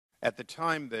At the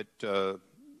time that the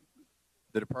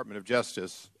Department of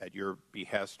Justice, at your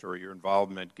behest or your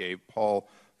involvement, gave Paul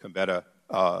Gambetta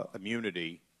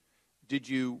immunity, did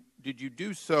you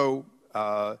do so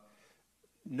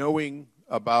knowing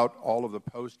about all of the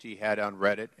posts he had on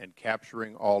Reddit and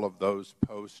capturing all of those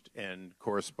posts and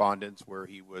correspondence where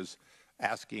he was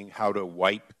asking how to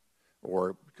wipe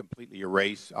or completely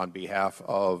erase on behalf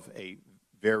of a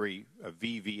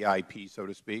VVIP, so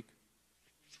to speak?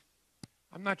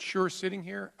 I'm not sure sitting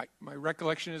here. My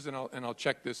recollection is, and I'll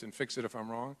check this and fix it if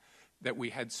I'm wrong, that we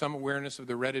had some awareness of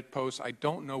the Reddit posts. I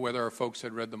don't know whether our folks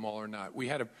had read them all or not. We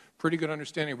had a pretty good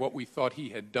understanding of what we thought he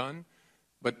had done,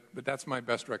 but that's my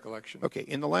best recollection. Okay.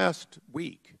 In the last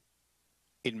week,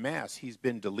 en masse, he's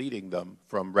been deleting them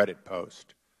from Reddit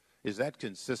posts. Is that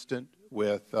consistent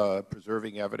with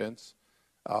preserving evidence?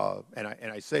 And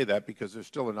I say that because there's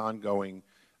still an ongoing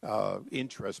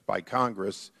interest by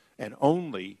Congress, and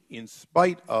only in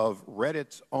spite of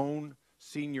Reddit's own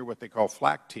senior, what they call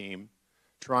flak team,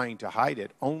 trying to hide it,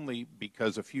 only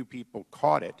because a few people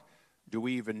caught it, do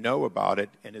we even know about it,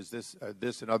 and is this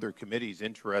and other committees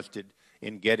interested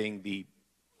in getting the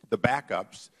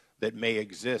backups that may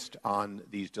exist on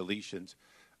these deletions?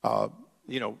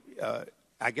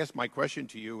 I guess my question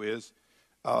to you is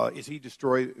he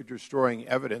destroying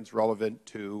evidence relevant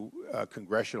to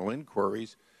congressional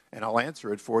inquiries? And I'll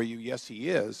answer it for you, yes, he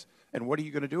is. And what are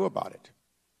you going to do about it?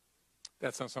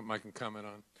 That's not something I can comment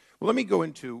on. Well, let me go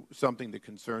into something that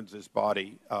concerns this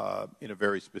body in a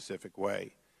very specific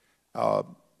way.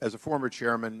 As a former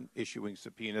chairman issuing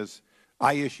subpoenas,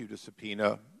 I issued a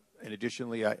subpoena, and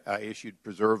additionally, I issued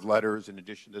preserved letters. In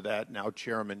addition to that, now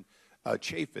Chairman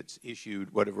Chaffetz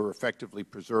issued what were effectively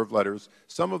preserved letters.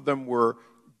 Some of them were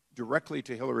directly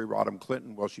to Hillary Rodham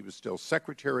Clinton while she was still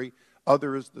secretary.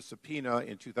 Others, the subpoena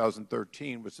in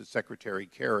 2013 was to Secretary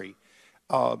Kerry.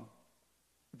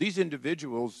 These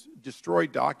individuals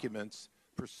destroyed documents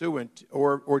pursuant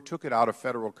or took it out of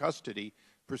federal custody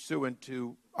pursuant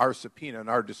to our subpoena and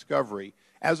our discovery.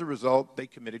 As a result, they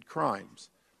committed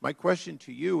crimes. My question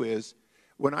to you is,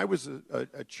 when I was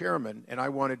a chairman and I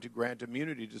wanted to grant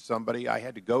immunity to somebody, I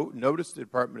had to go notice the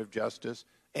Department of Justice,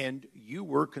 and you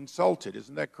were consulted.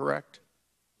 Isn't that correct?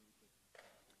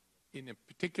 In a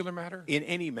particular matter? In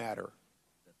any matter.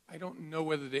 I don't know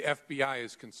whether the FBI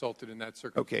is consulted in that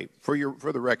circumstance. Okay.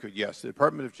 For the record, yes. The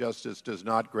Department of Justice does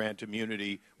not grant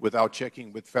immunity without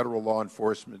checking with federal law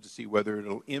enforcement to see whether it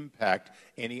will impact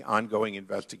any ongoing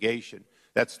investigation.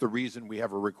 That's the reason we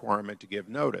have a requirement to give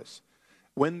notice.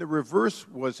 When the reverse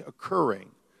was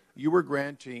occurring, you were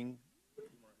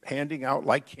handing out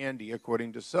like candy,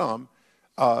 according to some,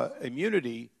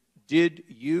 immunity. Did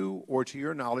you, or to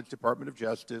your knowledge, Department of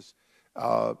Justice,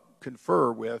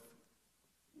 confer with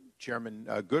Chairman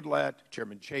Goodlatte,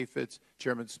 Chairman Chaffetz,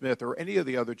 Chairman Smith, or any of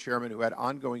the other chairmen who had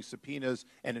ongoing subpoenas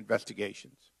and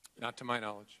investigations? Not to my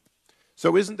knowledge.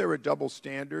 So isn't there a double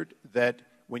standard that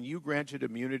when you granted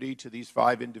immunity to these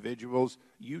 5 individuals,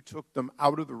 you took them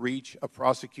out of the reach of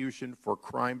prosecution for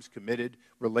crimes committed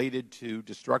related to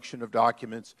destruction of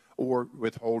documents or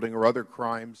withholding or other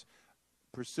crimes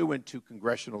pursuant to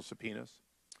congressional subpoenas?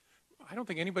 I don't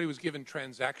think anybody was given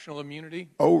transactional immunity.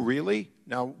 Oh, really?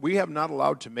 Now, we have not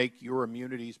allowed to make your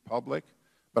immunities public,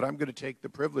 but I'm going to take the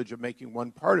privilege of making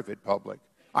one part of it public.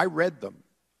 I read them.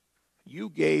 You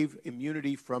gave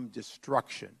immunity from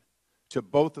destruction to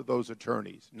both of those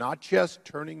attorneys, not just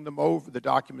turning them over, the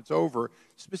documents over,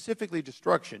 specifically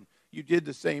destruction. You did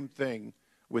the same thing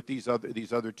with these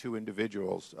other 2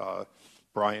 individuals,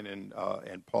 Brian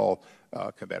and Paul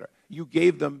Gambetta. You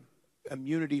gave them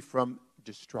immunity from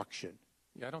destruction.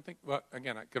 Yeah, I don't think, well,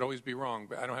 again, I could always be wrong,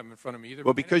 but I don't have them in front of me either.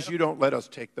 Well, because you don't let us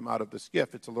take them out of the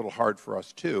skiff, it's a little hard for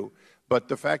us too. But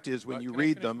the fact is, when you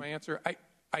read them... My answer,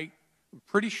 I'm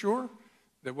pretty sure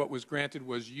that what was granted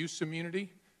was use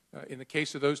immunity. In the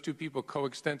case of those 2 people,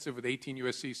 coextensive with 18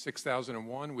 U.S.C.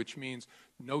 6001, which means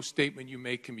no statement you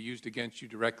make can be used against you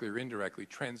directly or indirectly.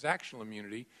 Transactional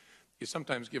immunity is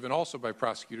sometimes given also by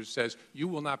prosecutors, says you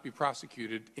will not be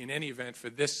prosecuted in any event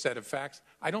for this set of facts.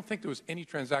 I don't think there was any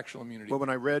transactional immunity. Well, when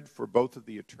I read for both of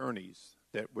the attorneys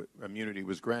that immunity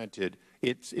was granted,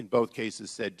 it's in both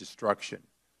cases said destruction,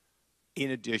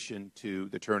 in addition to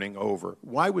the turning over.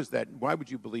 Why was that? Why would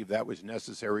you believe that was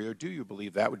necessary, or do you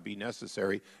believe that would be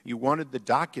necessary? You wanted the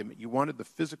document. You wanted the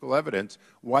physical evidence.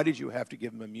 Why did you have to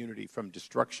give them immunity from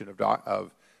destruction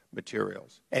of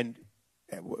materials? And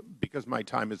because my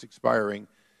time is expiring,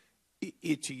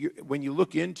 when you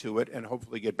look into it and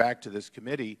hopefully get back to this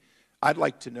committee, I'd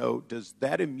like to know, does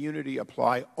that immunity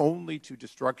apply only to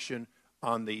destruction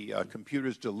on the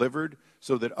computers delivered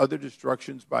so that other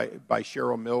destructions by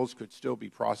Cheryl Mills could still be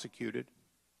prosecuted?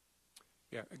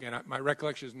 Yeah, again, my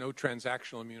recollection is no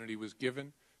transactional immunity was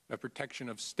given. A protection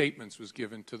of statements was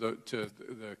given to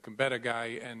the Combetta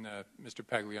guy and Mr.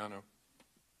 Pagliano.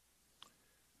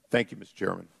 Thank you, Mr.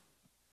 Chairman.